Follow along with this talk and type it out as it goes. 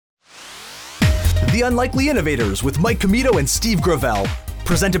The Unlikely Innovators with Mike Comito and Steve Gravel.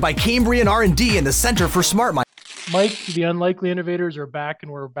 Presented by Cambrian R&D and the Center for Smart Mind. Mike, the Unlikely Innovators are back, and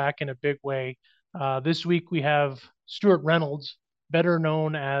we're back in a big way. This week we have Stuart Reynolds, better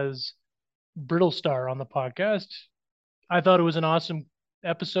known as Brittlestar, on the podcast. I thought it was an awesome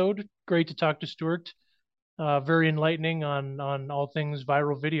episode. Great to talk to Stuart. Very enlightening on all things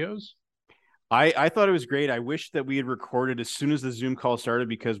viral videos. I thought it was great. I wish that we had recorded as soon as the Zoom call started,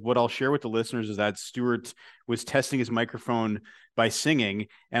 because what I'll share with the listeners is that Stuart was testing his microphone by singing.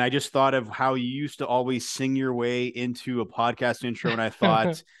 And I just thought of how you used to always sing your way into a podcast intro. And I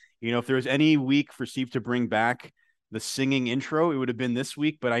thought, if there was any week for Steve to bring back the singing intro, it would have been this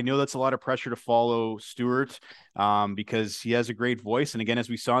week. But I know that's a lot of pressure to follow Stuart because he has a great voice. And again, as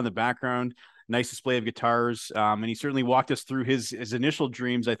we saw in the background, nice display of guitars. And he certainly walked us through his initial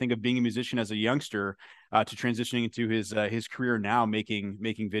dreams, I think, of being a musician as a youngster to transitioning into his career now, making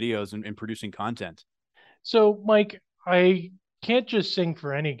videos and producing content. So, Mike, I can't just sing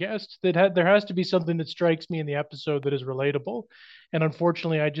for any guest. There has to be something that strikes me in the episode that is relatable. And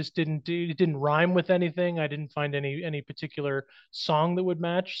unfortunately, I just it didn't rhyme with anything. I didn't find any particular song that would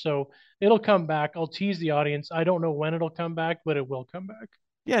match. So it'll come back. I'll tease the audience. I don't know when it'll come back, but it will come back.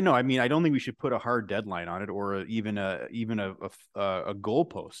 Yeah, no, I mean, I don't think we should put a hard deadline on it or even a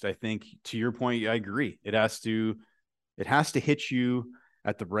goalpost. I think, to your point, I agree. It has to hit you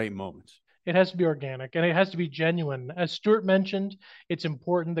at the right moment. It has to be organic, and it has to be genuine. As Stuart mentioned, it's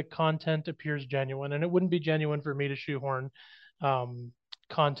important that content appears genuine, and it wouldn't be genuine for me to shoehorn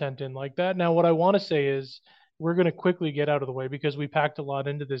content in like that. Now, what I want to say is we're going to quickly get out of the way because we packed a lot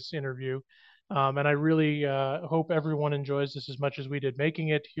into this interview. And I really hope everyone enjoys this as much as we did making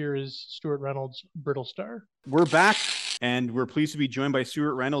it. Here is Stuart Reynolds, Brittlestar. We're back, and we're pleased to be joined by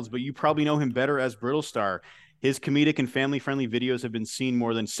Stuart Reynolds, but you probably know him better as Brittlestar. His comedic and family-friendly videos have been seen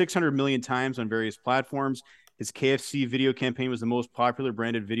more than 600 million times on various platforms. His KFC video campaign was the most popular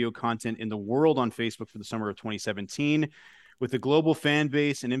branded video content in the world on Facebook for the summer of 2017. With a global fan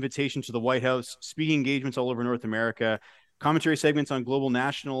base, an invitation to the White House, speaking engagements all over North America, commentary segments on Global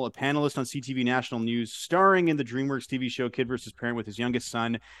National, a panelist on CTV National News, starring in the DreamWorks TV show Kid vs. Parent with his youngest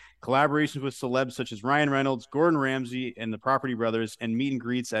son, collaborations with celebs such as Ryan Reynolds, Gordon Ramsay, and the Property Brothers, and meet and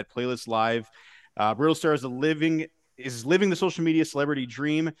greets at Playlist Live. Brittlestar is living the social media celebrity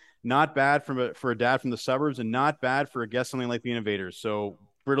dream. Not bad for a dad from the suburbs, and not bad for a guest on the Unlikely Innovators. So,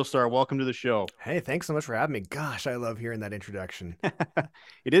 Brittlestar, welcome to the show. Hey, thanks so much for having me. Gosh, I love hearing that introduction.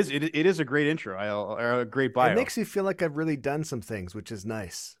 It is a great intro, a great bio. It makes you feel like I've really done some things, which is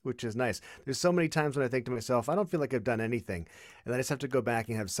nice. There's so many times when I think to myself, I don't feel like I've done anything, and I just have to go back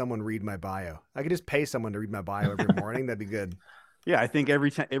and have someone read my bio. I could just pay someone to read my bio every morning. That'd be good. Yeah, I think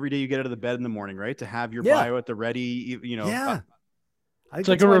every day you get out of the bed in the morning, right, to have your bio at the ready, Yeah. It's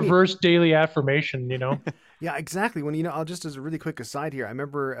like a reverse daily affirmation, Yeah, exactly. When I'll just, as a really quick aside here, I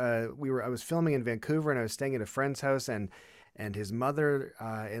remember I was filming in Vancouver, and I was staying at a friend's house, and his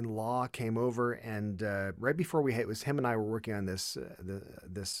mother-in-law came over, and right before it was him and I were working on this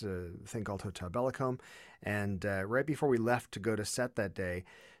thing called Hotel Bellicombe, and right before we left to go to set that day,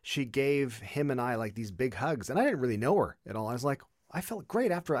 she gave him and I like these big hugs, and I didn't really know her at all. I was like, I felt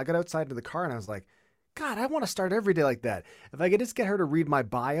great after I got outside into the car, and I was like, God, I want to start every day like that. If I could just get her to read my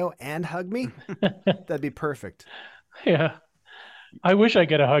bio and hug me, that'd be perfect. Yeah. I wish I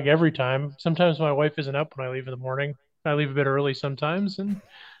get a hug every time. Sometimes my wife isn't up when I leave in the morning. I leave a bit early sometimes. And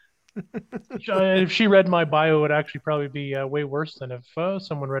if she read my bio, it would actually probably be way worse than if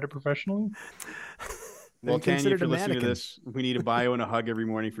someone read it professionally. Well, Tanya, if you're listening to this, we need a bio and a hug every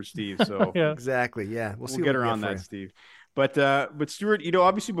morning for Steve. So yeah. Exactly. Yeah. We'll get her on that, Steve. But Stuart,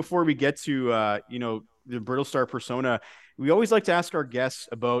 obviously before we get to, the Brittlestar persona, we always like to ask our guests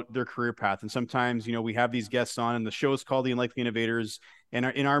about their career path. And sometimes, we have these guests on, and the show is called The Unlikely Innovators. And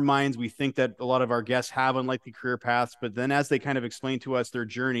in our minds, we think that a lot of our guests have unlikely career paths. But then as they kind of explain to us their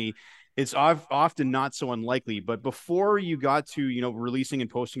journey, it's often not so unlikely. But before you got to, releasing and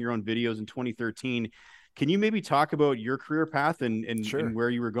posting your own videos in 2013, can you maybe talk about your career path and where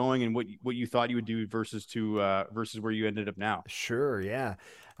you were going and what you thought you would do versus where you ended up now? Sure. Yeah.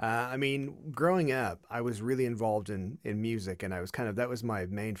 Growing up, I was really involved in music, and I was that was my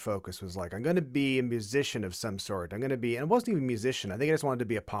main focus, was like, I'm going to be a musician of some sort. And I wasn't even a musician. I think I just wanted to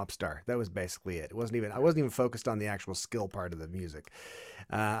be a pop star. That was basically it. I wasn't even focused on the actual skill part of the music.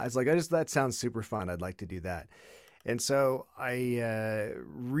 I was like, that sounds super fun. I'd like to do that. And so I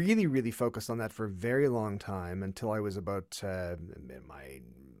really, really focused on that for a very long time until I was about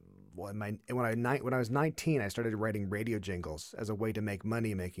when I was 19. I started writing radio jingles as a way to make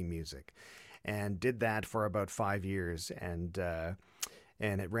money making music, and did that for about 5 years. And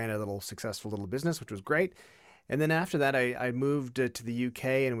and it ran a little successful little business, which was great. And then after that, I moved to the UK,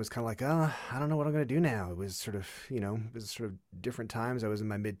 and it was kind of like, oh, I don't know what I'm going to do now. It was sort of, it was sort of different times. I was in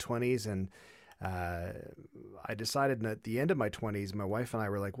my mid-20s, and I decided at the end of my 20s, my wife and I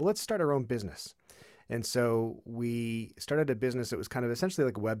were like, well, let's start our own business. And so we started a business that was kind of essentially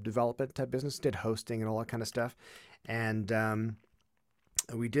like a web development type business, did hosting and all that kind of stuff. And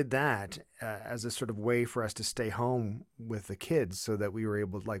we did that as a sort of way for us to stay home with the kids, so that we were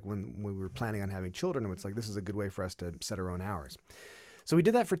able to, like, when we were planning on having children, it's like, this is a good way for us to set our own hours. So we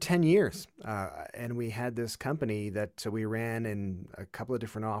did that for 10 years. And we had this company that we ran in a couple of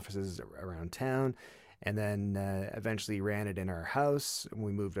different offices around town. And then eventually ran it in our house.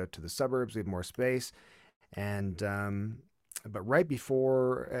 We moved out to the suburbs. We had more space. And but right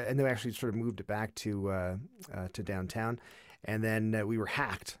before, and then we actually sort of moved it back to downtown. And then we were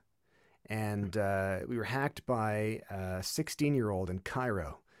hacked. And we were hacked by a 16-year-old in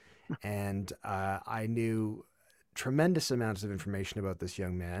Cairo. And I knew tremendous amounts of information about this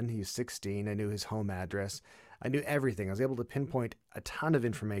young man. He was 16. I knew his home address. I knew everything. I was able to pinpoint a ton of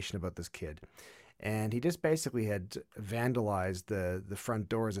information about this kid. And he just basically had vandalized the front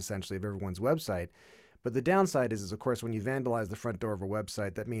doors, essentially, of everyone's website. But the downside is, of course, when you vandalize the front door of a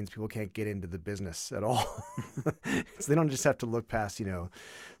website, that means people can't get into the business at all. So they don't just have to look past,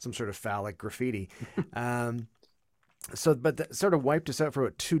 some sort of phallic graffiti. But that sort of wiped us out for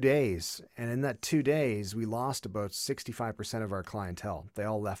about 2 days. And in that 2 days, we lost about 65% of our clientele. They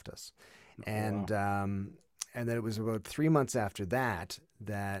all left us. And wow. And then it was about 3 months after that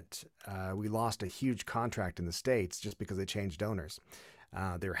we lost a huge contract in the States just because they changed owners.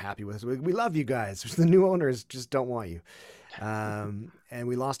 They were happy with us. We love you guys. The new owners just don't want you. And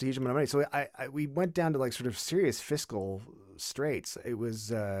we lost a huge amount of money. So we went down to like sort of serious fiscal straits. It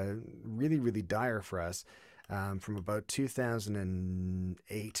was really, really dire for us from about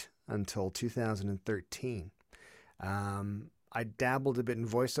 2008 until 2013. I dabbled a bit in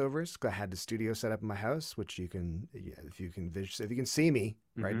voiceovers. I had the studio set up in my house, which if you can see me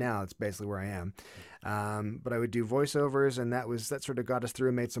right now, it's basically where I am. But I would do voiceovers, and that sort of got us through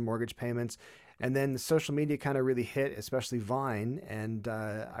and made some mortgage payments. And then the social media kind of really hit, especially Vine. And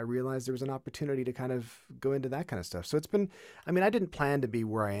I realized there was an opportunity to kind of go into that kind of stuff. So it's been, I didn't plan to be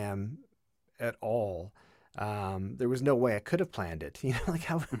where I am at all. There was no way I could have planned it. Like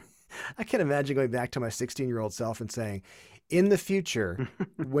how I can't imagine going back to my 16-year-old self and saying, in the future,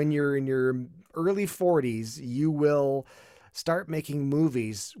 when you're in your early 40s, you will start making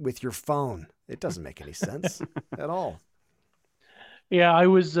movies with your phone. It doesn't make any sense at all. Yeah, I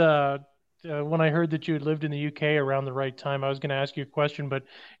was, when I heard that you had lived in the UK around the right time, I was going to ask you a question, but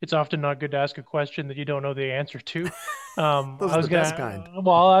it's often not good to ask a question that you don't know the answer to. Those are the best kind.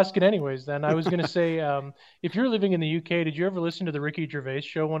 Well, I'll ask it anyways then. I was going to say, if you're living in the UK, did you ever listen to the Ricky Gervais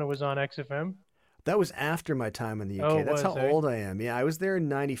show when it was on XFM? That was after my time in the UK. That's how old I am. Yeah, I was there in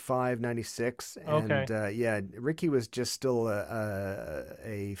 95, 96. And okay. Ricky was just still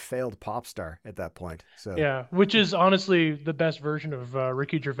a failed pop star at that point. So yeah, which is honestly the best version of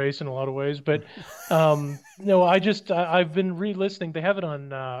Ricky Gervais in a lot of ways. But no, I've been re-listening. They have it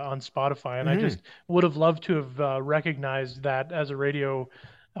on Spotify, and I just would have loved to have recognized that as a radio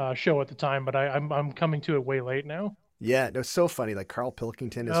show at the time. But I'm coming to it way late now. Yeah, it's so funny. Like Carl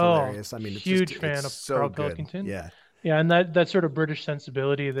Pilkington is hilarious. Huge fan of so Carl good. Pilkington. Yeah, yeah, and that sort of British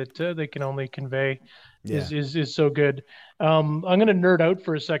sensibility that they can only convey is so good. I'm going to nerd out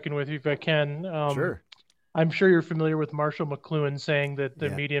for a second with you if I can. Sure. I'm sure you're familiar with Marshall McLuhan saying that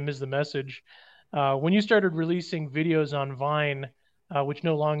the medium is the message. When you started releasing videos on Vine, which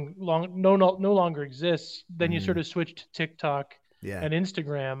no longer exists, then you sort of switched to TikTok and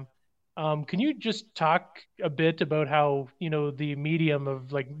Instagram. Can you just talk a bit about how, the medium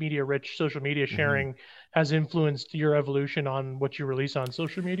of like media-rich social media sharing has influenced your evolution on what you release on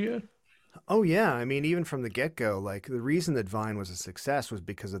social media? Oh, yeah. Even from the get-go, like the reason that Vine was a success was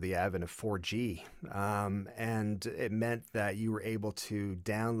because of the advent of 4G. And it meant that you were able to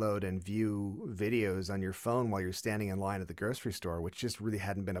download and view videos on your phone while you're standing in line at the grocery store, which just really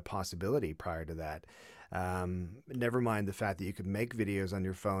hadn't been a possibility prior to that. Never mind the fact that you could make videos on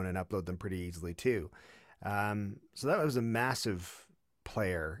your phone and upload them pretty easily too. So that was a massive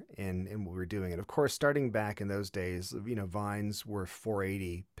player in what we were doing. And of course, starting back in those days, Vines were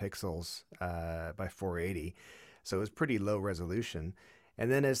 480 pixels by 480. So it was pretty low resolution. And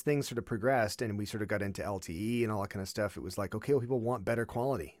then as things sort of progressed and we sort of got into LTE and all that kind of stuff, it was like, okay, well, people want better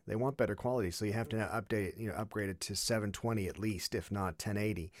quality. They want better quality. So you have to now upgrade it to 720 at least, if not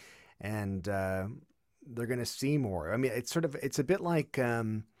 1080. And they're going to see more. It's a bit like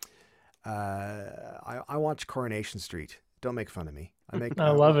I watch Coronation Street. Don't make fun of me.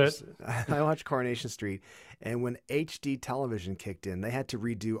 I love watch, it. I watch Coronation Street, and when HD television kicked in, they had to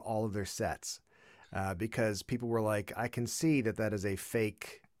redo all of their sets because people were like, "I can see that that is a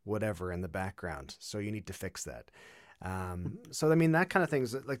fake whatever in the background, so you need to fix that." So I mean, that kind of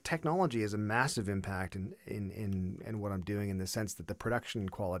things like technology has a massive impact in what I'm doing in the sense that the production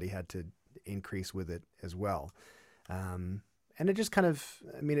quality had to increase with it as well. And it just kind of,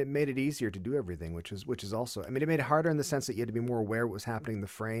 I mean, it made it easier to do everything, which is also, I mean, it made it harder in the sense that you had to be more aware of what was happening in the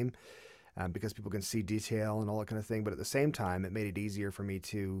frame because people can see detail and all that kind of thing. But at the same time, it made it easier for me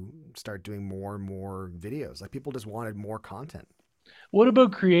to start doing more and more videos. Like people just wanted more content. What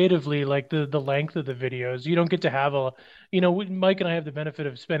about creatively, like the length of the videos? You don't get to have a, Mike and I have the benefit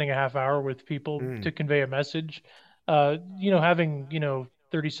of spending a half hour with people to Mm. convey a message. Having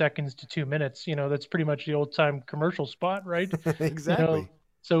 30 seconds to 2 minutes, that's pretty much the old time commercial spot, right? You know, Exactly.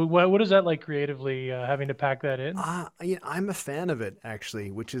 so what is that like creatively, having to pack that in? I'm a fan of it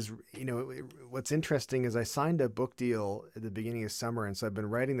actually, which is, what's interesting is I signed a book deal at the beginning of summer. And so I've been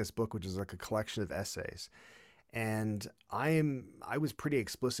writing this book, which is like a collection of essays. And I was pretty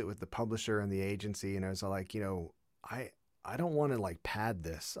explicit with the publisher and the agency. And I was like, I don't want to like pad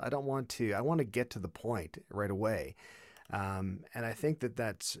this. I want to get to the point right away. And I think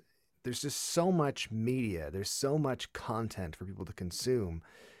there's just so much media, there's so much content for people to consume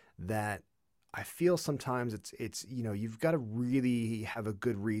that I feel sometimes it's you've got to really have a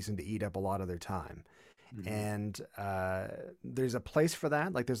good reason to eat up a lot of their time, and there's a place for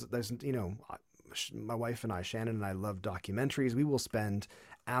that. Like there's my wife and I, Shannon and I, love documentaries. We will spend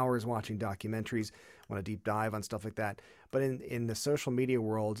hours watching documentaries, want to deep dive on stuff like that. But in the social media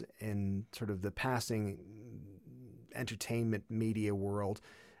world, in sort of the passing entertainment media world,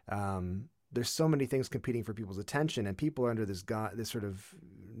 there's so many things competing for people's attention, and people are under this sort of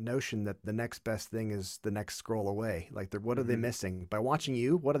notion that the next best thing is the next scroll away. Like, what are they missing by watching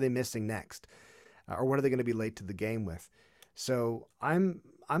you? What are they missing next, or what are they going to be late to the game with? So I'm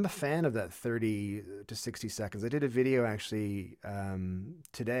a fan of that 30 to 60 seconds. I did a video actually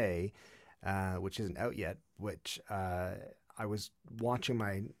today, which isn't out yet, which I was watching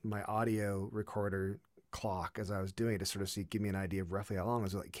my audio recorder clock as I was doing it to sort of give me an idea of roughly how long it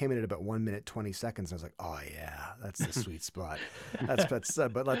was. It came in at about 1 minute 20 seconds. I was like, oh yeah, that's the sweet spot.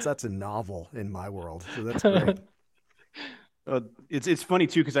 That's a novel in my world. So that's great. It's funny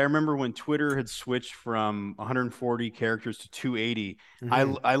too because I remember when Twitter had switched from 140 characters to 280.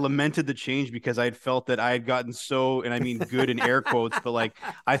 Mm-hmm. I lamented the change because I had felt that I had gotten so, and I mean good in air quotes, but like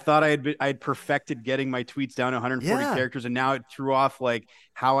I thought I'd perfected getting my tweets down to 140 Yeah. characters, and now it threw off like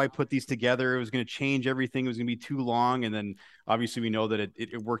how I put these together. It was going to change everything. It was going to be too long, and then obviously we know that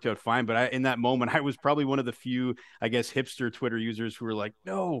it worked out fine. But in that moment, I was probably one of the few, I guess, hipster Twitter users who were like,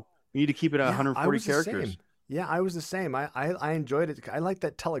 no, we need to keep it at Yeah, I 140 was the characters. same. Yeah, I was the same. I enjoyed it. I liked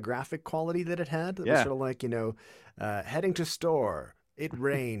that telegraphic quality that it had. It was Yeah. sort of like, heading to store. It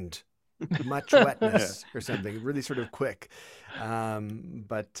rained. Much Yeah. wetness or something. Really sort of quick.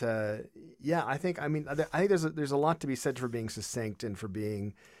 But yeah, I think there's a lot to be said for being succinct and for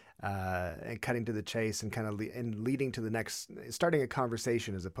being and cutting to the chase and kind of and leading to the next, starting a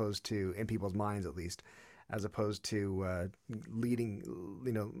conversation as opposed to, in people's minds at least, as opposed to leading,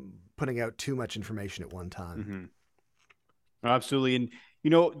 putting out too much information at one time. Mm-hmm. Absolutely. And,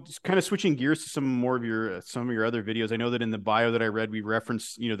 just kind of switching gears to some of your other videos. I know that in the bio that I read, we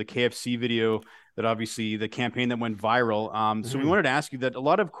referenced, the KFC video that obviously the campaign that went viral. So we wanted to ask you that a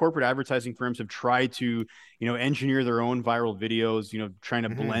lot of corporate advertising firms have tried to, engineer their own viral videos, trying to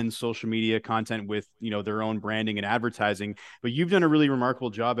blend social media content with, their own branding and advertising. But you've done a really remarkable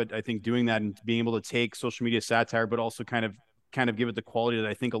job at, I think, doing that and being able to take social media satire, but also kind of give it the quality that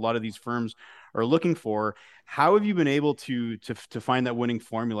I think a lot of these firms are looking for. How have you been able to find that winning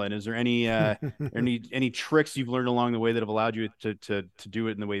formula? And is there any any tricks you've learned along the way that have allowed you to do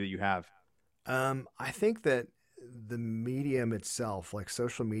it in the way that you have? I think that the medium itself, like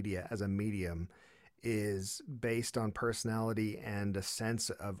social media as a medium, is based on personality and a sense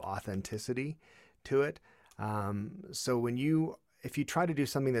of authenticity to it. So if you try to do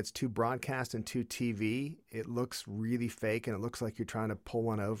something that's too broadcast and too TV, it looks really fake and it looks like you're trying to pull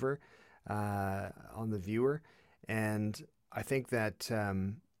one over on the viewer. And I think that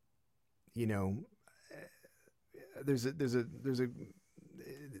there's a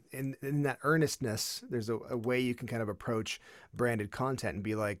in that earnestness, there's a way you can kind of approach branded content and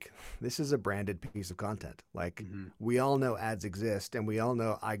be like, this is a branded piece of content. Like we all know ads exist and we all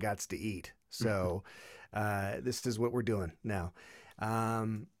know I gots to eat. So this is what we're doing now.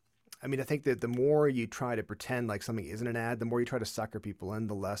 I mean, I think that the more you try to pretend like something isn't an ad, the more you try to sucker people in,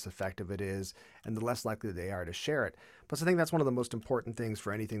 the less effective it is, and the less likely they are to share it. Plus, I think that's one of the most important things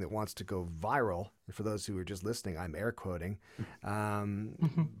for anything that wants to go viral. And for those who are just listening, I'm air quoting.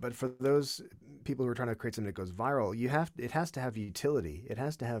 But for those people who are trying to create something that goes viral, it has to have utility. It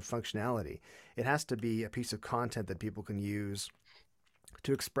has to have functionality. It has to be a piece of content that people can use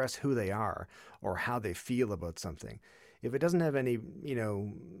to express who they are or how they feel about something. If it doesn't have any,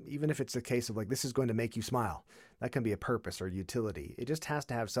 even if it's a case of like, this is going to make you smile, that can be a purpose or utility. It just has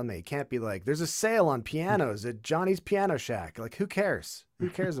to have something. It can't be like, there's a sale on pianos at Johnny's Piano Shack. Like, who cares?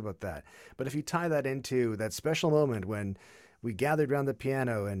 Who cares about that? But if you tie that into that special moment when we gathered around the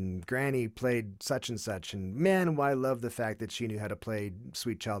piano and Granny played such and such, and man, I love the fact that she knew how to play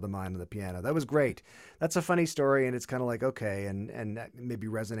Sweet Child of Mine on the piano. That was great. That's a funny story, and it's kind of like, okay, and that maybe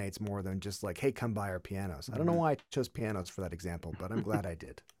resonates more than just like, hey, come buy our pianos. I don't know why I chose pianos for that example, but I'm glad I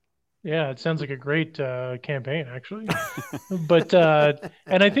did. Yeah, it sounds like a great campaign, actually. But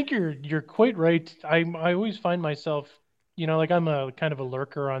and I think you're quite right. I always find myself, like I'm a kind of a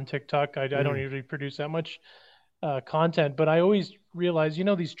lurker on TikTok. I don't usually produce that much content, but I always realize,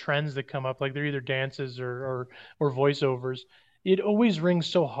 these trends that come up, like they're either dances or voiceovers. It always rings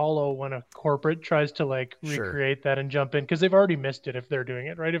so hollow when a corporate tries to like Sure. recreate that and jump in because they've already missed it if they're doing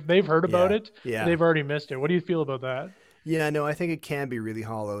it, right? If they've heard about it, Yeah. they've already missed it. What do you feel about that? Yeah, no, I think it can be really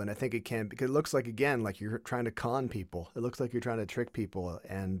hollow, and I think it can because it looks like, again, like you're trying to con people. It looks like you're trying to trick people,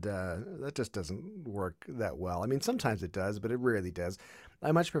 and that just doesn't work that well. I mean, sometimes it does, but it rarely does.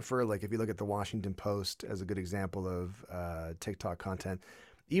 I much prefer, like, if you look at the Washington Post as a good example of TikTok content,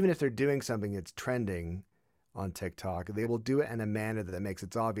 even if they're doing something that's trending on TikTok, they will do it in a manner that makes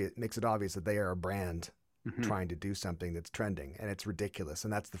it obvious that they are a brand trying to do something that's trending, and it's ridiculous,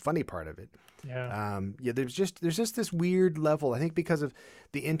 and that's the funny part of it. There's just this weird level, I think, because of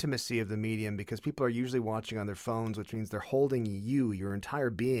the intimacy of the medium, because people are usually watching on their phones, which means they're holding your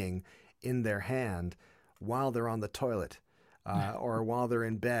entire being, in their hand while they're on the toilet, or while they're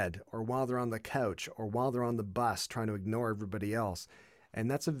in bed, or while they're on the couch, or while they're on the bus trying to ignore everybody else.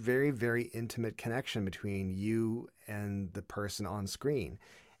 And that's a very, very intimate connection between you and the person on screen.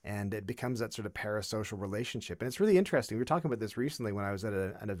 And it becomes that sort of parasocial relationship. And it's really interesting. We were talking about this recently when I was at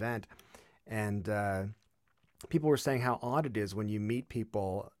an event, and people were saying how odd it is when you meet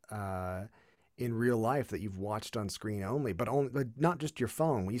people in real life that you've watched on screen only, but not just your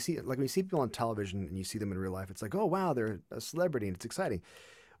phone. When you see people on television and you see them in real life, it's like, oh wow, they're a celebrity, and it's exciting.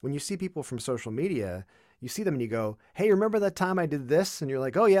 When you see people from social media, you see them and you go, hey, remember that time I did this? And you're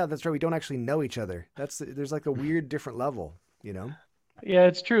like, oh yeah, that's right. We don't actually know each other. There's like a weird different level, Yeah,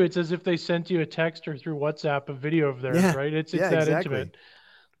 it's true. It's as if they sent you a text or through WhatsApp a video of theirs, right? It's that exactly. intimate.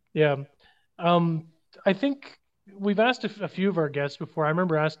 Yeah. I think we've asked a few of our guests before. I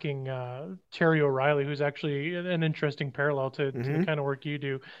remember asking Terry O'Reilly, who's actually an interesting parallel to the kind of work you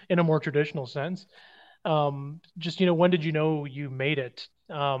do in a more traditional sense. Just, when did you know you made it?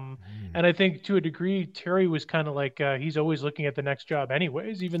 And I think to a degree, Terry was kind of like, he's always looking at the next job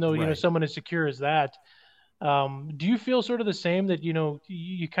anyways, even though, Right. someone as secure as that. Do you feel sort of the same that,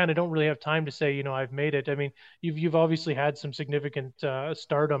 you kind of don't really have time to say, I've made it? I mean, you've obviously had some significant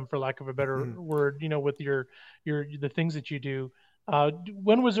stardom, for lack of a better word, with the things that you do.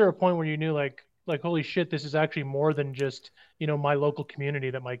 When was there a point where you knew like, holy shit, this is actually more than just, my local community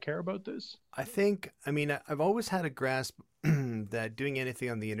that might care about this? I've always had a grasp that doing anything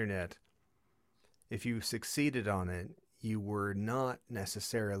on the internet, if you succeeded on it, you were not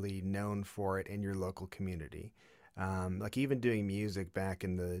necessarily known for it in your local community. Like even doing music back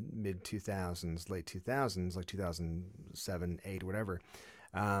in the mid 2000s, late 2000s, like 2007, 8, whatever.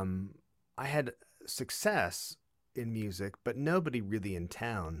 I had success in music, but nobody really in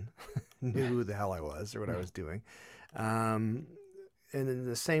town knew who the hell I was or what I was doing. And in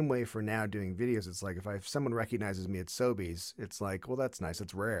the same way for now doing videos, it's like if someone recognizes me at Sobeys, it's like, well, that's nice.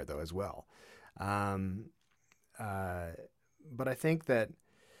 It's rare though as well. But I think that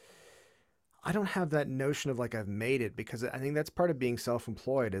I don't have that notion of like I've made it, because I think that's part of being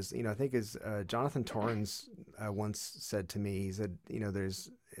self-employed. As I think as Jonathan Torrens once said to me, he said, there's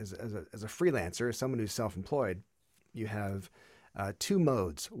as a freelancer, as someone who's self-employed, you have two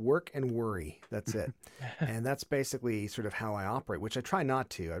modes: work and worry. That's it. And that's basically sort of how I operate, which I try not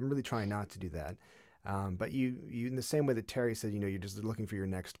to. I'm really trying not to do that. But you in the same way that Terry said, you're just looking for your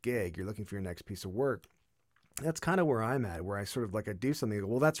next gig, you're looking for your next piece of work. That's kind of where I'm at, where I sort of like, I do something,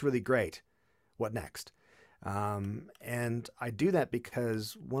 well, that's really great. What next? And I do that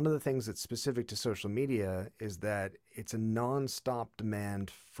because one of the things that's specific to social media is that it's a nonstop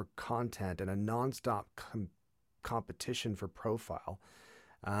demand for content and a nonstop competition for profile.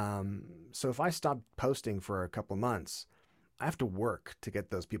 So if I stop posting for a couple months, I have to work to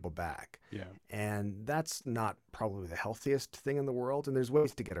get those people back. Yeah. And that's not probably the healthiest thing in the world. And there's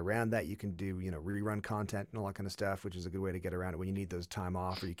ways to get around that. You can do, rerun content and all that kind of stuff, which is a good way to get around it when you need those time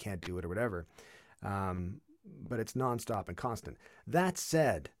off or you can't do it or whatever. But it's nonstop and constant. That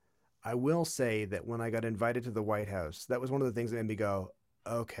said, I will say that when I got invited to the White House, that was one of the things that made me go,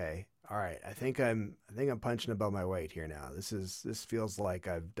 okay, all right, I think I'm punching above my weight here now. This feels like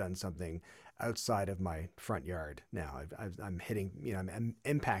I've done something outside of my front yard now. I'm hitting, I'm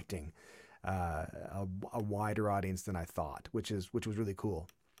impacting a wider audience than I thought, which was really cool.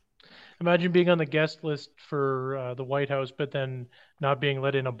 Imagine being on the guest list for the White House, but then not being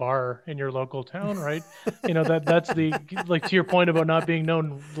let in a bar in your local town, right? That's the, like, to your point about not being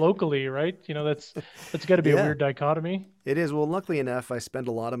known locally, right? That's got to be a weird dichotomy. It is. Well, luckily enough, I spend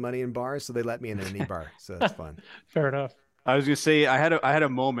a lot of money in bars, so they let me in any bar, so it's fun. Fair enough. I was gonna say I had a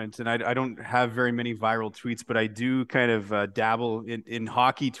moment, and I don't have very many viral tweets, but I do kind of dabble in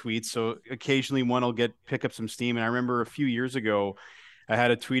hockey tweets. So occasionally one will pick up some steam. And I remember a few years ago, I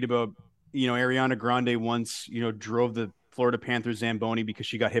had a tweet about, Ariana Grande once, drove the Florida Panthers Zamboni because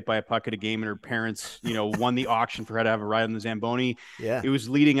she got hit by a puck at a game and her parents, won the auction for her to have a ride on the Zamboni. Yeah. It was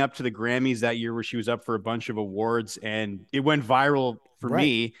leading up to the Grammys that year where she was up for a bunch of awards, and it went viral for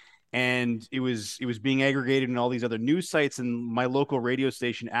me. And it was being aggregated in all these other news sites, and my local radio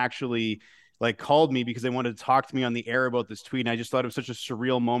station actually called me because they wanted to talk to me on the air about this tweet. And I just thought it was such a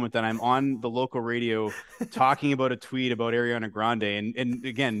surreal moment that I'm on the local radio talking about a tweet about Ariana Grande. And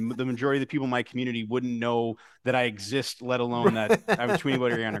again, the majority of the people in my community wouldn't know that I exist, let alone that I was tweeting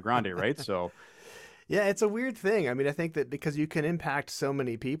about Ariana Grande. Right. So yeah, it's a weird thing. I mean, I think that because you can impact so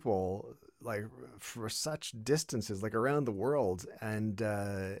many people, for such distances, around the world. And,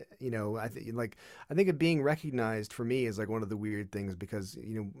 I think it being recognized for me is one of the weird things because,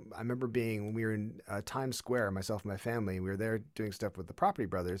 I remember when we were in Times Square, myself and my family, we were there doing stuff with the Property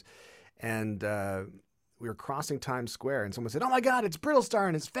Brothers, and we were crossing Times Square and someone said, "Oh my God, it's Brittlestar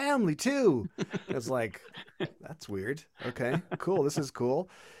and his family too." It was like, that's weird. Okay, cool. This is cool.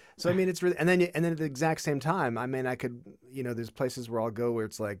 So, I mean, it's really, and then at the exact same time, I mean, I could, there's places where I'll go where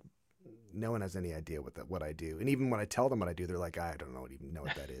it's like, no one has any idea what I do. And even when I tell them what I do, they're like, I don't even know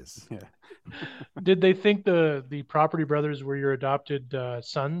what that is. Yeah. Did they think the Property Brothers were your adopted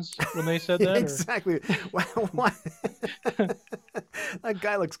sons when they said that? Exactly. What? That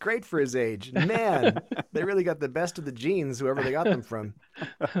guy looks great for his age. Man, they really got the best of the genes, whoever they got them from.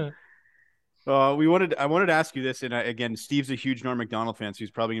 I wanted to ask you this, and again, Steve's a huge Norm Macdonald fan, so he's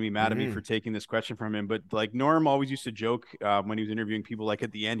probably gonna be mad at me for taking this question from him. But Norm always used to joke when he was interviewing people,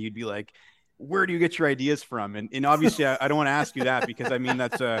 at the end, he'd be like, "Where do you get your ideas from?" And obviously, I don't want to ask you that because I mean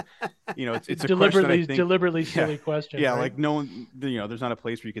that's it's a deliberately silly question. Yeah, right? no one, there's not a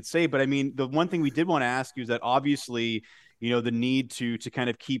place where you could say. But I mean, the one thing we did want to ask you is that obviously, the need to kind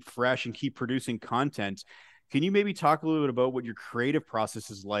of keep fresh and keep producing content. Can you maybe talk a little bit about what your creative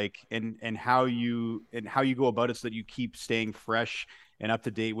process is like and how you go about it so that you keep staying fresh and up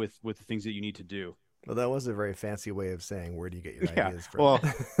to date with the things that you need to do? Well, that was a very fancy way of saying, where do you get your ideas from? Well,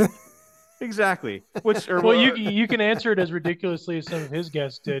 exactly. You can answer it as ridiculously as some of his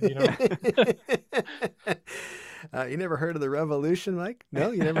guests did, You never heard of the Revolution, Mike?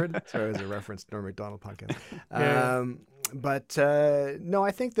 No, you never heard? Sorry, it was a reference to Norm Macdonald podcast. But no,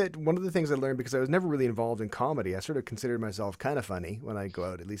 I think that one of the things I learned, because I was never really involved in comedy, I sort of considered myself kind of funny when I go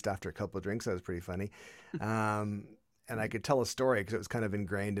out. At least after a couple of drinks, I was pretty funny. And I could tell a story because it was kind of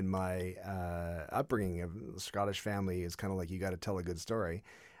ingrained in my upbringing of the Scottish family. Is kind of like, you got to tell a good story.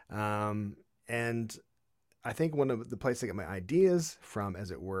 And I think one of the places I get my ideas from,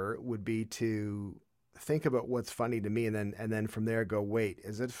 as it were, would be to think about what's funny to me, and then from there go, wait,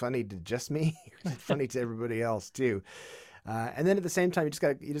 is it funny to just me? Or is it funny to everybody else too? And then at the same time,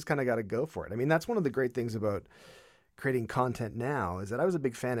 you just kind of got to go for it. I mean, that's one of the great things about creating content now, is that I was a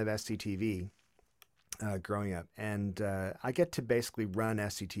big fan of SCTV growing up, and I get to basically run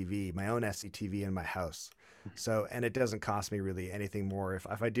SCTV, my own SCTV in my house. So, and it doesn't cost me really anything more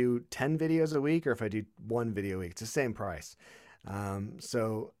if I do 10 videos a week or if I do 1 video a week. It's the same price.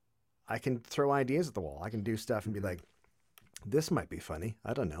 So I can throw ideas at the wall. I can do stuff and be like, this might be funny.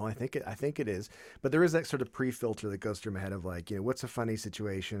 I don't know. I think it is. But there is that sort of pre-filter that goes through my head of what's a funny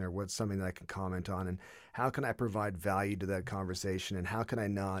situation, or what's something that I can comment on, and how can I provide value to that conversation, and how can I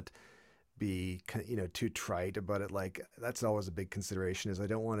not be, too trite about it. Like that's always a big consideration. Is I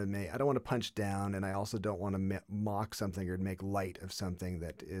don't want to punch down, and I also don't want to mock something or make light of something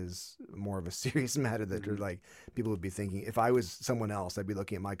that is more of a serious matter that are like people would be thinking. If I was someone else, I'd be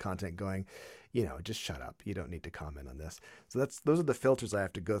looking at my content going, just shut up. You don't need to comment on this. So those are the filters I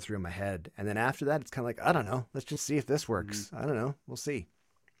have to go through in my head, and then after that, it's kind of like I don't know. Let's just see if this works. I don't know. We'll see.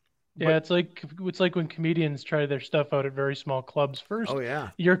 Yeah, it's like when comedians try their stuff out at very small clubs first. Oh yeah.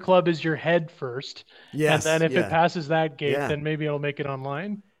 Your club is your head first. Yes. And then if it passes that gate, Yeah. then maybe it'll make it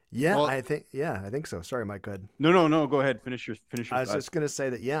online. Yeah, well, I think so. Sorry, Mike, go ahead. No, go ahead. Finish your I was just going to say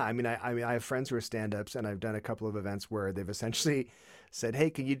that, I have friends who are stand-ups, and I've done a couple of events where they've essentially said, hey,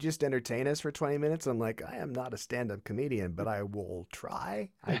 can you just entertain us for 20 minutes? I'm like, I am not a stand-up comedian, but I will try,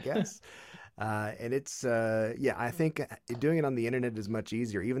 I guess. And it's, I think doing it on the internet is much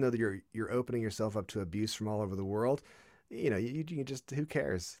easier, even though you're opening yourself up to abuse from all over the world. You just, who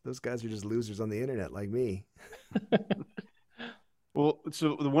cares? Those guys are just losers on the internet like me. Well,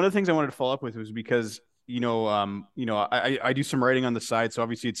 so one of the things I wanted to follow up with was because, I do some writing on the side. So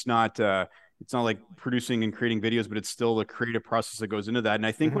obviously it's not like producing and creating videos, but it's still the creative process that goes into that. And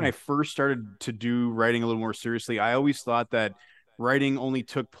I think when I first started to do writing a little more seriously, I always thought that writing only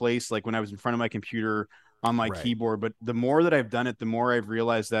took place like when I was in front of my computer on my keyboard. But the more that I've done it, the more I've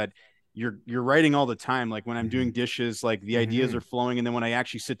realized that you're writing all the time. Like when I'm doing dishes, like the ideas are flowing. And then when I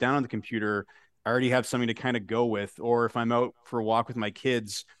actually sit down on the computer, I already have something to kind of go with. Or if I'm out for a walk with my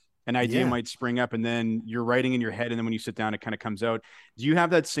kids, an idea might spring up, and then you're writing in your head. And then when you sit down, it kind of comes out. Do you have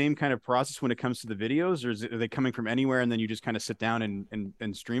that same kind of process when it comes to the videos, or are they coming from anywhere and then you just kind of sit down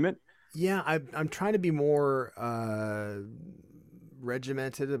and stream it? Yeah, I'm trying to be more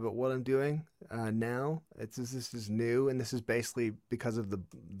regimented about what I'm doing now. This is new, and this is basically because of the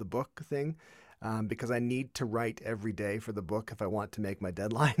book thing. Because I need to write every day for the book if I want to make my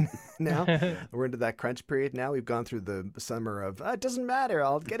deadline now. We're into that crunch period now. We've gone through the summer of, it doesn't matter.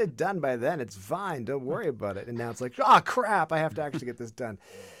 I'll get it done by then. It's fine. Don't worry about it. And now it's like, crap. I have to actually get this done.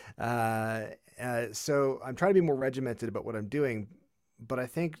 So I'm trying to be more regimented about what I'm doing. But I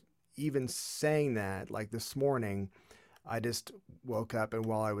think even saying that, like this morning, I just woke up, and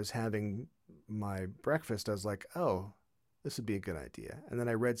while I was having my breakfast, I was like, oh, this would be a good idea. And then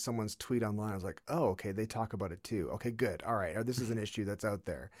I read someone's tweet online. I was like, oh, okay, they talk about it too. Okay, good. All right. Or this is an issue that's out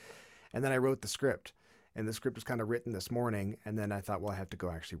there. And then I wrote the script, and the script was kind of written this morning. And then I thought, well, I have to go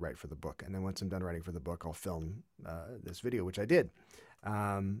actually write for the book. And then once I'm done writing for the book, I'll film this video, which I did.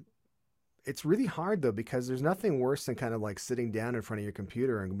 It's really hard though, because there's nothing worse than kind of like sitting down in front of your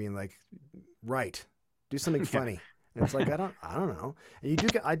computer and being like, right, do something funny. And it's like, I don't know. And you do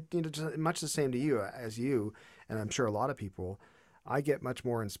get, just much the same to you as you, and I'm sure a lot of people, I get much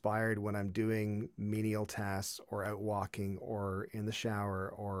more inspired when I'm doing menial tasks or out walking or in the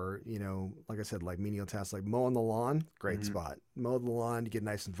shower or, like I said, like menial tasks, like mowing the lawn, great spot. Mow the lawn, you get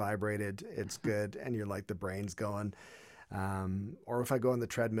nice and vibrated. It's good. And you're like, the brain's going. Or if I go on the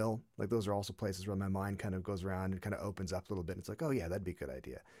treadmill, like those are also places where my mind kind of goes around and kind of opens up a little bit. It's like, oh yeah, that'd be a good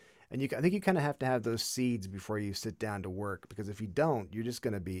idea. And I think you kind of have to have those seeds before you sit down to work, because if you don't, you're just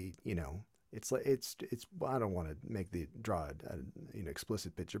going to be, it's like, well, I don't want to draw an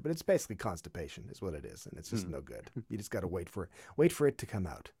explicit picture, but it's basically constipation is what it is. And it's just no good. You just got to wait for it to come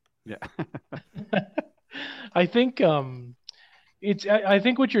out. Yeah. I think, I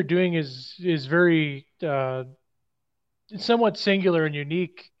think what you're doing is very, somewhat singular and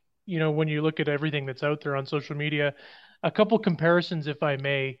unique, when you look at everything that's out there on social media. A couple comparisons, if I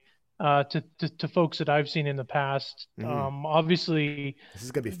may, to folks that I've seen in the past. Obviously, this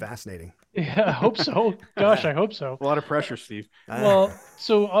is going to be fascinating. Yeah, I hope so. Gosh, I hope so. A lot of pressure, Steve. Well,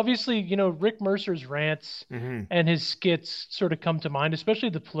 so obviously, Rick Mercer's rants and his skits sort of come to mind, especially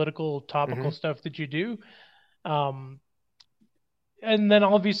the political, topical stuff that you do. And then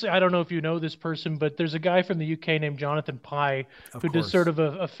obviously, I don't know if you know this person, but there's a guy from the UK named Jonathan Pye who does sort of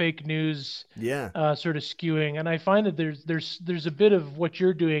a fake news, sort of skewing. And I find that there's a bit of what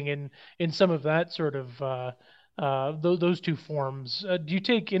you're doing in some of that sort of those two forms. Do you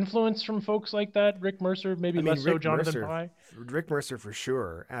take influence from folks like that? Rick Mercer, maybe less so Jonathan Pye? Rick Mercer for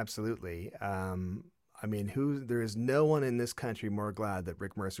sure, absolutely. There is no one in this country more glad that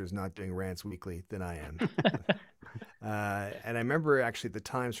Rick Mercer is not doing rants weekly than I am. And I remember actually at the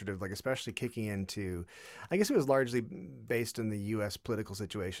time sort of like especially kicking into, I guess it was largely based on the U.S. political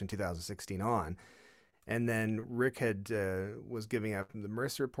situation 2016 on. And then Rick was giving up the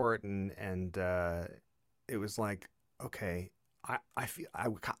Mercer report and it was like, okay,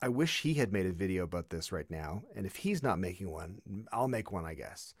 I wish he had made a video about this right now. And if he's not making one, I'll make one, I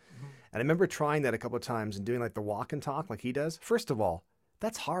guess. And I remember trying that a couple of times and doing like the walk and talk like he does. First of all,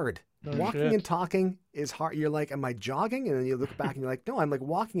 That's hard. No Walking shit. and talking is hard. You're like, am I jogging? And then you look back and you're like, no, I'm like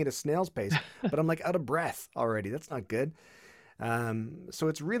walking at a snail's pace, but I'm like out of breath already. That's not good. So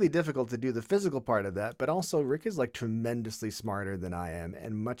it's really difficult to do the physical part of that, but also Rick is like tremendously smarter than I am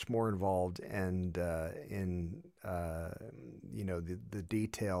and much more involved and in the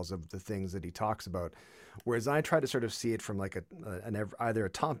details of the things that he talks about. Whereas I try to sort of see it from like either a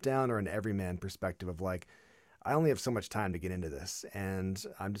top down or an everyman perspective of like, I only have so much time to get into this, and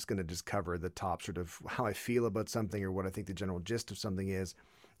I'm just going to just cover the top sort of how I feel about something or what I think the general gist of something is.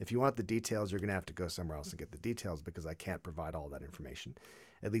 If you want the details, you're going to have to go somewhere else and get the details because I can't provide all that information,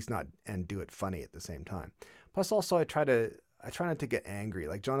 at least not, and do it funny at the same time. Plus, also, I try not to get angry.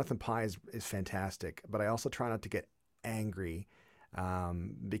 Like Jonathan Pye is fantastic, but I also try not to get angry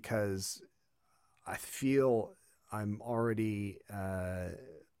because I feel I'm already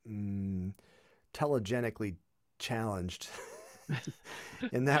telegenically challenged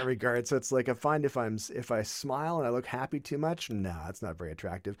in that regard. So it's like I find if I smile and I look happy too much, no, that's not very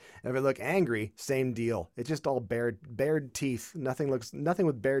attractive. And if I look angry, same deal. It's just all bared teeth. Nothing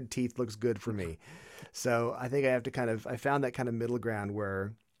with bared teeth looks good for me. So I think I have to I found that kind of middle ground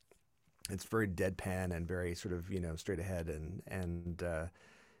where it's very deadpan and very sort of, straight ahead and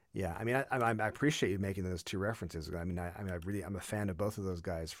yeah, I mean, I appreciate you making those two references. I'm a fan of both of those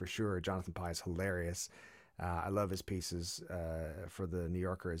guys for sure. Jonathan Pye is hilarious. I love his pieces for the New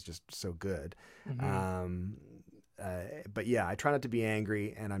Yorker is just so good. Mm-hmm. But yeah, I try not to be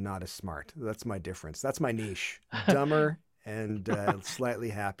angry, and I'm not as smart. That's my difference. That's my niche. Dumber and slightly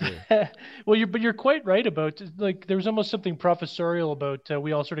happier. Well, you're quite right about like there was almost something professorial about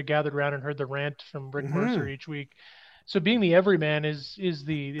we all sort of gathered around and heard the rant from Rick Mercer each week. So being the everyman is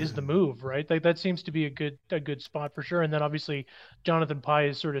the move, right? Like that seems to be a good spot for sure. And then obviously Jonathan Pye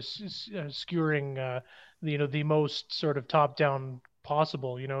is sort of skewering the most sort of top down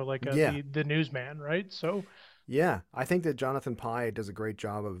possible, like Yeah. the newsman, right? So Yeah, I think that Jonathan Pye does a great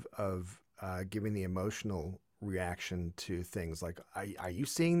job of giving the emotional reaction to things like, are you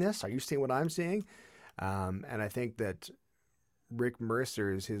seeing this? Are you seeing what I'm seeing? And I think that Rick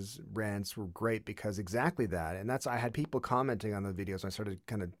Mercer's, his rants were great because exactly that. And I had people commenting on the videos. I started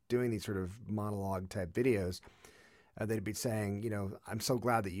kind of doing these sort of monologue type videos. They'd be saying, I'm so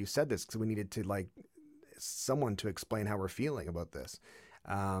glad that you said this because we needed to like someone to explain how we're feeling about this.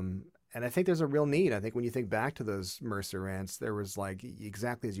 And I think there's a real need. I think when you think back to those Mercer rants, there was like,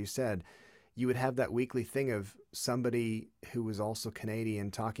 exactly as you said, you would have that weekly thing of somebody who was also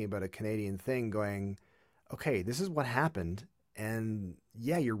Canadian talking about a Canadian thing going, okay, this is what happened. And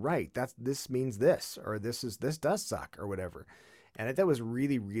yeah, you're right. This means this, or this does suck, or whatever. And that was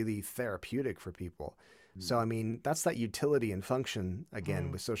really, really therapeutic for people. So, I mean, that's that utility and function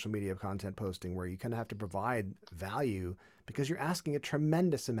again with social media content posting, where you kind of have to provide value because you're asking a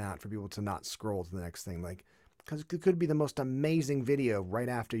tremendous amount for people to not scroll to the next thing. Like, because it could be the most amazing video right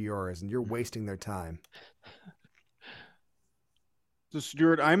after yours, and you're wasting their time. So,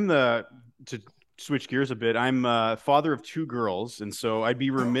 Stuart, to switch gears a bit, I'm a father of two girls, and so I'd be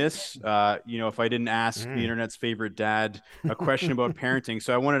remiss, if I didn't ask the internet's favorite dad a question about parenting.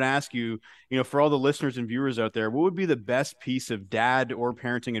 So I wanted to ask you, for all the listeners and viewers out there, what would be the best piece of dad or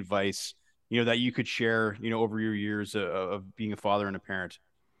parenting advice, that you could share, over your years of being a father and a parent?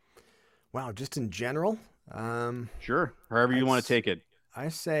 Wow, just in general? Sure, however you want to take it. I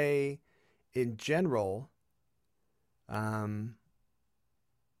say, in general,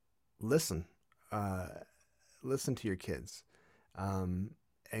 listen. Listen to your kids, and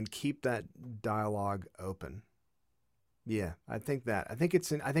keep that dialogue open. Yeah, I think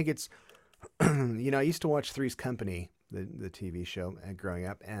it's, I used to watch Three's Company, the TV show growing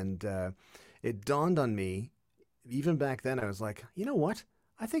up. And it dawned on me, even back then, I was like, you know what?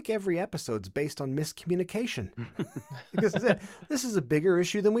 I think every episode's based on miscommunication. Because this is a bigger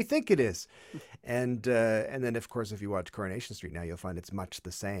issue than we think it is. And then, of course, if you watch Coronation Street now, you'll find it's much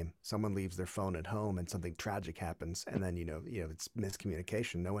the same. Someone leaves their phone at home and something tragic happens. And then, it's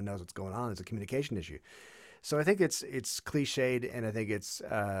miscommunication. No one knows what's going on. It's a communication issue. So I think it's cliched, and I think it's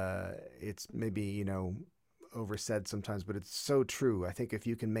maybe, oversaid sometimes, but it's so true. I think if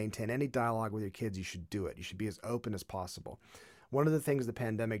you can maintain any dialogue with your kids, you should do it. You should be as open as possible. One of the things the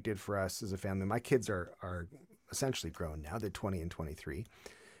pandemic did for us as a family, my kids are essentially grown now. They're 20 and 23.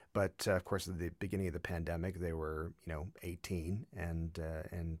 But of course, at the beginning of the pandemic, they were, 18 and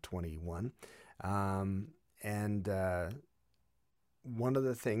 21. One of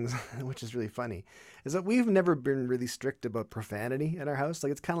the things, which is really funny, is that we've never been really strict about profanity in our house.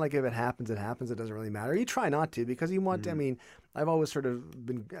 Like, it's kind of like if it happens, it happens. It doesn't really matter. You try not to because you want to. I mean, I've always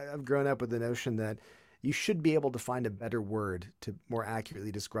I've grown up with the notion that you should be able to find a better word to more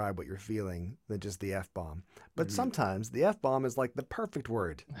accurately describe what you're feeling than just the F-bomb. But sometimes the F-bomb is like the perfect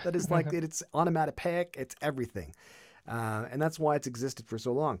word. That is like, it's onomatopoeic, it's everything. And that's why it's existed for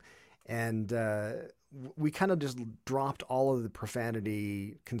so long. And we kind of just dropped all of the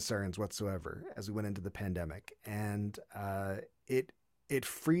profanity concerns whatsoever as we went into the pandemic. And it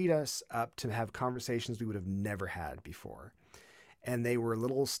freed us up to have conversations we would have never had before. And they were a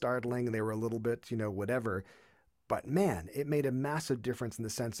little startling. They were a little bit, whatever. But man, it made a massive difference in the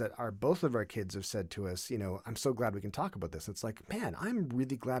sense that both of our kids have said to us, I'm so glad we can talk about this. It's like, man, I'm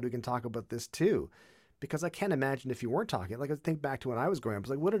really glad we can talk about this too. Because I can't imagine if you weren't talking. Like, I think back to when I was growing up. I was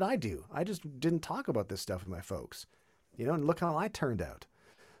like, what did I do? I just didn't talk about this stuff with my folks. And look how I turned out.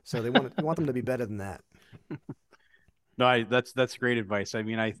 So we want them to be better than that. No, that's great advice. I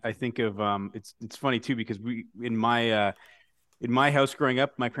mean, I think of it's funny too, because in my house growing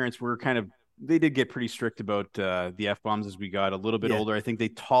up, my parents were they did get pretty strict about the F-bombs as we got a little bit older. I think they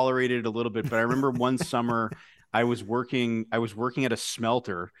tolerated it a little bit, but I remember one summer I was working at a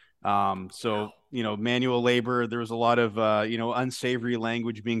smelter. So, manual labor, there was a lot of, unsavory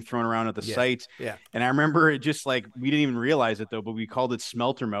language being thrown around at the site. Yeah. And I remember it just like, we didn't even realize it though, but we called it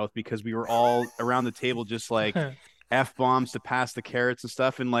smelter mouth because we were all around the table, just like F-bombs to pass the carrots and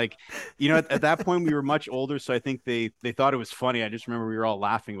stuff. And like, at that point we were much older. So I think they thought it was funny. I just remember we were all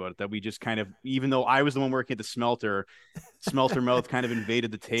laughing about it, that we just kind of, even though I was the one working at the smelter mouth kind of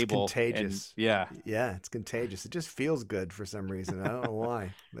invaded the table. It's contagious. And, yeah, it's contagious. It just feels good for some reason. I don't know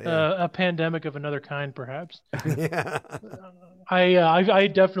why. A pandemic of another kind, perhaps. Yeah. I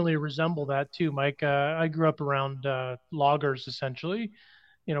definitely resemble that too, Mike. I grew up around loggers, essentially.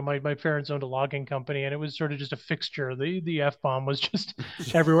 My parents owned a logging company, and it was sort of just a fixture. The F-bomb was just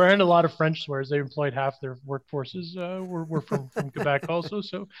everywhere, and a lot of French swears. They employed half their workforces were from Quebec also.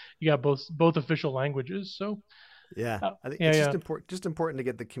 So you got both official languages. So yeah, I think it's just important to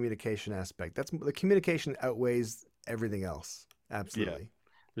get the communication aspect. The communication outweighs everything else. Absolutely. Yeah.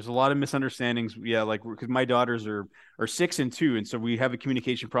 There's a lot of misunderstandings. Yeah, like because my daughters are 6 and 2, and so we have a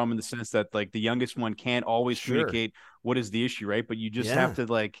communication problem in the sense that like the youngest one can't always communicate what is the issue, right? But you just have to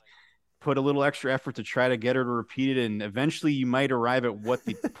like put a little extra effort to try to get her to repeat it, and eventually you might arrive at what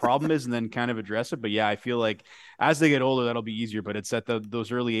the problem is and then kind of address it. But yeah, I feel like as they get older, that'll be easier. But it's at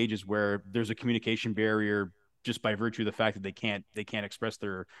those early ages where there's a communication barrier just by virtue of the fact that they can't express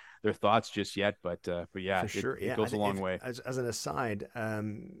their thoughts just yet. But yeah, for sure. It goes a long way. As an aside,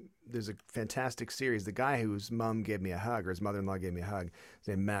 there's a fantastic series. The guy whose mom gave me a hug, or his mother-in-law gave me a hug, his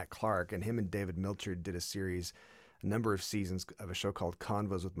name Matt Clark, and him and David Milchard did a number of seasons of a show called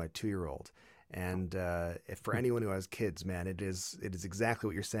Convos with My 2-year-old. And if for anyone who has kids, man, it is exactly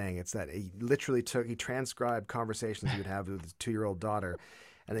what you're saying. It's that he literally he transcribed conversations he would have with his 2-year-old daughter,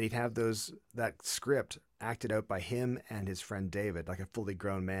 and then he'd have that script acted out by him and his friend David, like a fully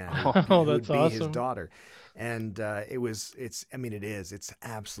grown man who would be awesome. his daughter. And it's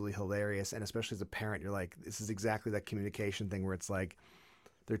absolutely hilarious. And especially as a parent, you're like, this is exactly that communication thing where it's like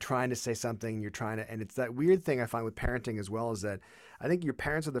they're trying to say something, and it's that weird thing I find with parenting as well, is that I think your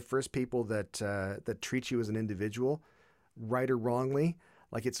parents are the first people that treat you as an individual, right or wrongly.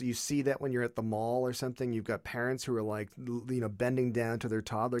 Like you see that when you're at the mall or something, you've got parents who are like, bending down to their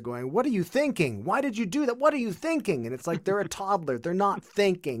toddler going, "What are you thinking? Why did you do that? What are you thinking?" And it's like, they're a toddler. They're not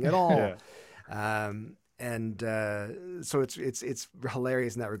thinking at all. So it's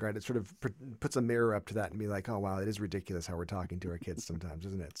hilarious in that regard. It sort of puts a mirror up to that and be like, oh, wow, it is ridiculous how we're talking to our kids sometimes,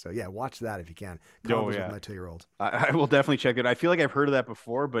 isn't it? So yeah, watch that if you can. With my 2-year-old. I will definitely check it. I feel like I've heard of that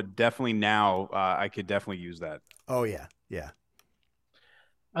before, but definitely now I could definitely use that. Oh yeah. Yeah.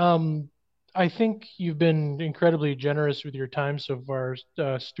 I think you've been incredibly generous with your time so far,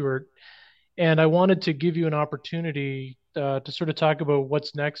 Stuart. And I wanted to give you an opportunity to sort of talk about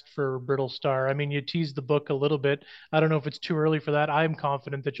what's next for Brittlestar. I mean, you teased the book a little bit. I don't know if it's too early for that. I'm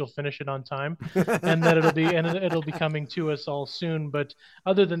confident that you'll finish it on time, and that it'll be coming to us all soon. But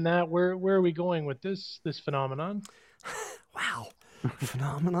other than that, where are we going with this phenomenon? Wow.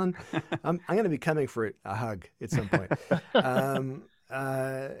 Phenomenon. I'm going to be coming for a hug at some point.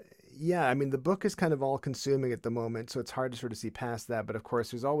 Yeah, I mean, the book is kind of all consuming at the moment, so it's hard to sort of see past that. But of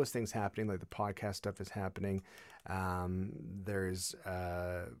course, there's always things happening, like the podcast stuff is happening. There's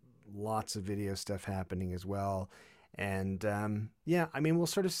lots of video stuff happening as well. And yeah, I mean, we'll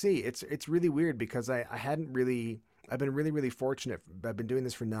sort of see. It's really weird because I've been really, really fortunate. I've been doing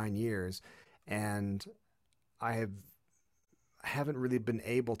this for 9 years, and I haven't really been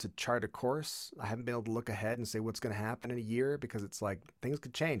able to chart a course. I haven't been able to look ahead and say what's going to happen in a year, because it's like things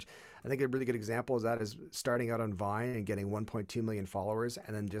could change. I think a really good example is that is starting out on Vine and getting 1.2 million followers,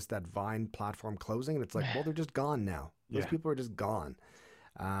 and then just that Vine platform closing, and it's like, well, they're just gone now. Those people are just gone.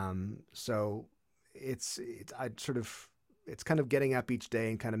 So I sort of, it's kind of getting up each day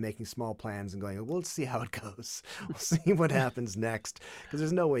and kind of making small plans and going, well, let's see how it goes. We'll see what happens next, because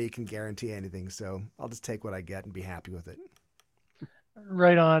there's no way you can guarantee anything. So I'll just take what I get and be happy with it.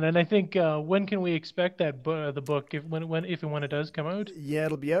 Right on. And I think when can we expect that the book, if and when it does come out? Yeah,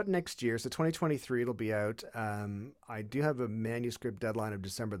 it'll be out next year. So 2023, it'll be out. I do have a manuscript deadline of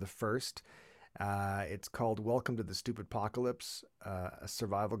December the 1st. It's called Welcome to the Stupid Apocalypse, a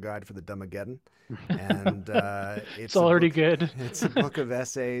survival guide for the Dumageddon. And it's already good. It's a book of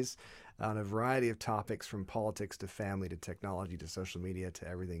essays on a variety of topics, from politics to family to technology to social media to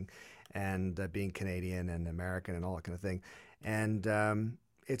everything, and being Canadian and American and all that kind of thing. And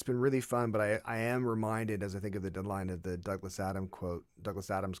it's been really fun, but I am reminded, as I think of the deadline, of the Douglas Adams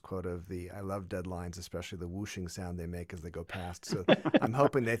quote of the, I love deadlines, especially the whooshing sound they make as they go past. So I'm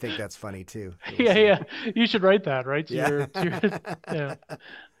hoping they think that's funny too. Yeah. You should write that, right? So yeah. Yeah.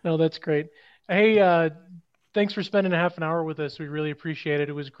 No, that's great. Hey, thanks for spending a half an hour with us. We really appreciate it.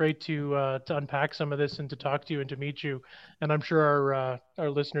 It was great to unpack some of this and to talk to you and to meet you. And I'm sure our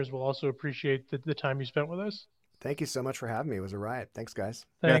listeners will also appreciate the time you spent with us. Thank you so much for having me. It was a riot. Thanks, guys.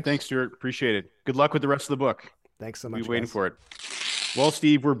 Thanks. Yeah, thanks, Stuart. Appreciate it. Good luck with the rest of the book. Thanks so much. We'll be waiting for it. Well,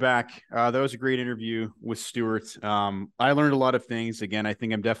 Steve, we're back. That was a great interview with Stuart. I learned a lot of things. Again, I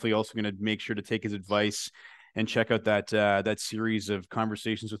think I'm definitely also going to make sure to take his advice and check out that series of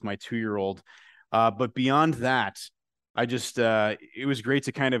conversations with my 2-year-old. But beyond that, I just, it was great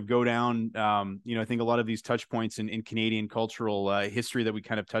to kind of go down, I think a lot of these touch points in Canadian cultural history that we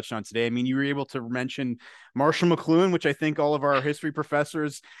kind of touched on today. I mean, you were able to mention Marshall McLuhan, which I think all of our history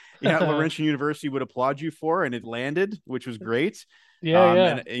professors at Laurentian University would applaud you for, and it landed, which was great.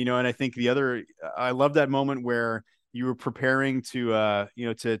 Yeah. And I think I love that moment where you were preparing to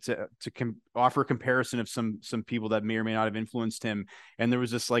offer a comparison of some people that may or may not have influenced him. And there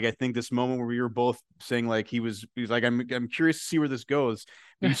was this, like, I think this moment where we were both saying, like, he was like, I'm curious to see where this goes.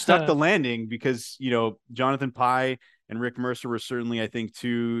 But you stuck the landing because, Jonathan Pye and Rick Mercer were certainly, I think,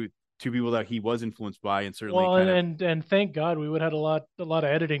 two people that he was influenced by, and certainly. Well, and thank God we would have had a lot of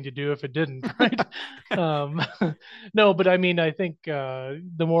editing to do if it didn't, right? No, but I mean, I think the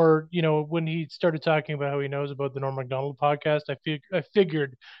more, when he started talking about how he knows about the Norm Macdonald podcast, I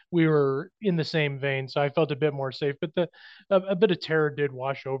figured we were in the same vein, so I felt a bit more safe. But a bit of terror did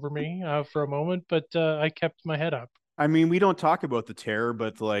wash over me for a moment, but I kept my head up. I mean, we don't talk about the terror,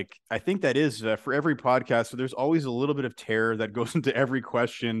 but like, I think that is for every podcast. So there's always a little bit of terror that goes into every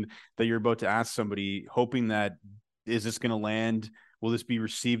question that you're about to ask somebody, hoping that, is this going to land? Will this be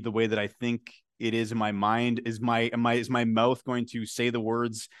received the way that I think it is in my mind? Is my mouth going to say the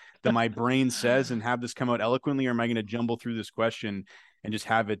words that my brain says and have this come out eloquently? Or am I going to jumble through this question and just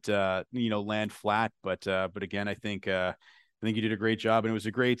have it, land flat? But again, I think you did a great job, and it was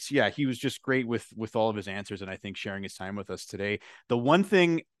he was just great with all of his answers, and I think sharing his time with us today. The one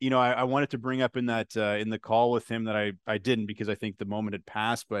thing, I wanted to bring up in that, in the call with him that I didn't, because I think the moment had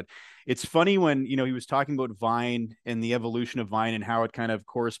passed, but it's funny when, he was talking about Vine and the evolution of Vine and how it kind of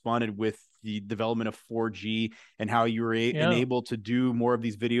corresponded with the development of 4G and how you were enabled to do more of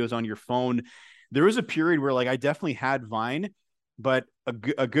these videos on your phone. There was a period where, like, I definitely had Vine, but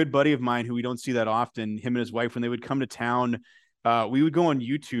a good buddy of mine who we don't see that often, him and his wife, when they would come to town, we would go on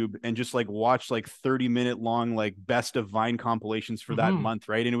YouTube and just like watch like 30-minute long, like, best of Vine compilations for that month.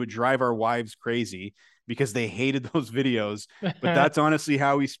 Right. And it would drive our wives crazy because they hated those videos. But that's honestly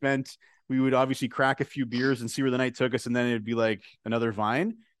how we would obviously crack a few beers and see where the night took us. And then it'd be like another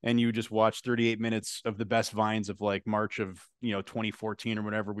Vine. And you would just watch 38 minutes of the best Vines of like March of, 2014 or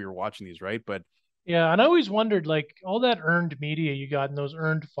whenever we were watching these. Right. But yeah, and I always wondered, like, all that earned media you got and those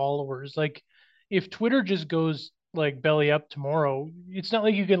earned followers, like, if Twitter just goes like belly up tomorrow, it's not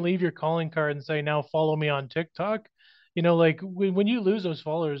like you can leave your calling card and say, now follow me on TikTok. Like, when you lose those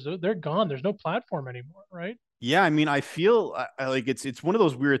followers, they're gone. There's no platform anymore, right? Yeah, I mean, I feel like it's one of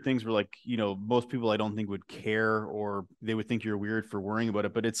those weird things where, like, most people I don't think would care, or they would think you're weird for worrying about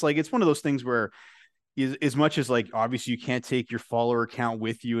it. But it's like, it's one of those things where, as much as, like, obviously you can't take your follower account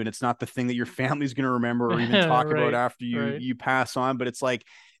with you, and it's not the thing that your family's going to remember or even talk Right, about after you pass on, but it's like,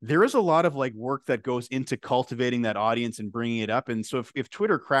 there is a lot of, like, work that goes into cultivating that audience and bringing it up. And so if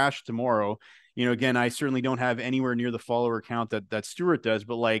Twitter crashed tomorrow, again, I certainly don't have anywhere near the follower count that Stuart does,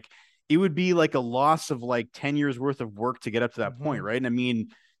 but, like, it would be like a loss of like 10 years worth of work to get up to that point. Right. And I mean,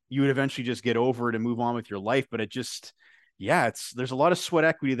 you would eventually just get over it and move on with your life, but it just, yeah, there's a lot of sweat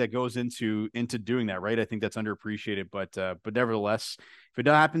equity that goes into doing that, right? I think that's underappreciated, but nevertheless, if it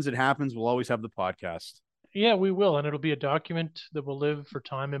happens, it happens. We'll always have the podcast. Yeah, we will, and it'll be a document that will live for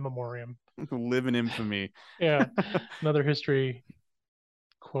time immemorial. Live in infamy. Yeah, another history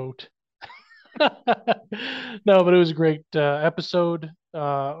quote. No, but it was a great episode.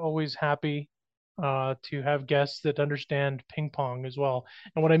 Always happy to have guests that understand ping pong as well.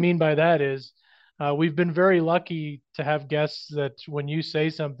 And what I mean by that is we've been very lucky to have guests that when you say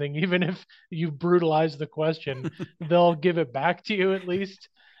something, even if you brutalize the question, they'll give it back to you at least.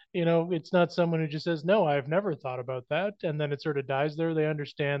 You know, it's not someone who just says, no, I've never thought about that. And then it sort of dies there. They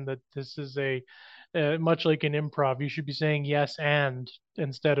understand that this is much like an improv, you should be saying yes and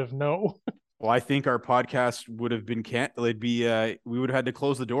instead of no. Well, I think our podcast would have been we would have had to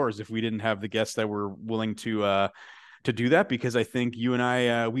close the doors if we didn't have the guests that were willing to do that, because I think you and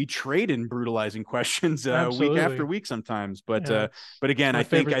I we trade in brutalizing questions week after week sometimes. But again, I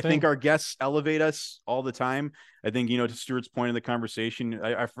think our guests elevate us all the time. I think, to Stuart's point in the conversation,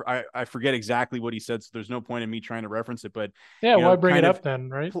 I forget exactly what he said, so there's no point in me trying to reference it. But why bring it up then,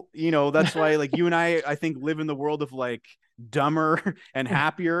 right? That's why like you and I think live in the world of like dumber and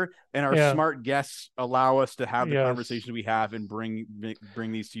happier, and our smart guests allow us to have the conversations we have and bring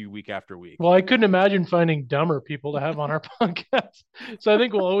these to you week after week. Well, I couldn't imagine finding dumber people to have on our podcast, so I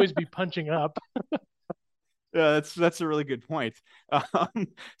think we'll always be punching up. That's a really good point.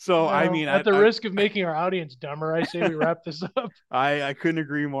 So I mean, at the risk of making our audience dumber, I say we wrap this up. I couldn't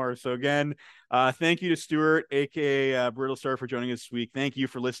agree more. So again, thank you to Stuart, aka Brittlestar, for joining us this week. Thank you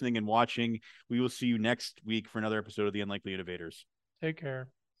for listening and watching. We will see you next week for another episode of The Unlikely Innovators. Take care.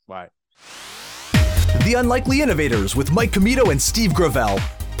 Bye. The Unlikely Innovators with Mike Comito and Steve Gravel,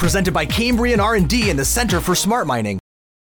 presented by Cambrian R&D and the Center for Smart Mining.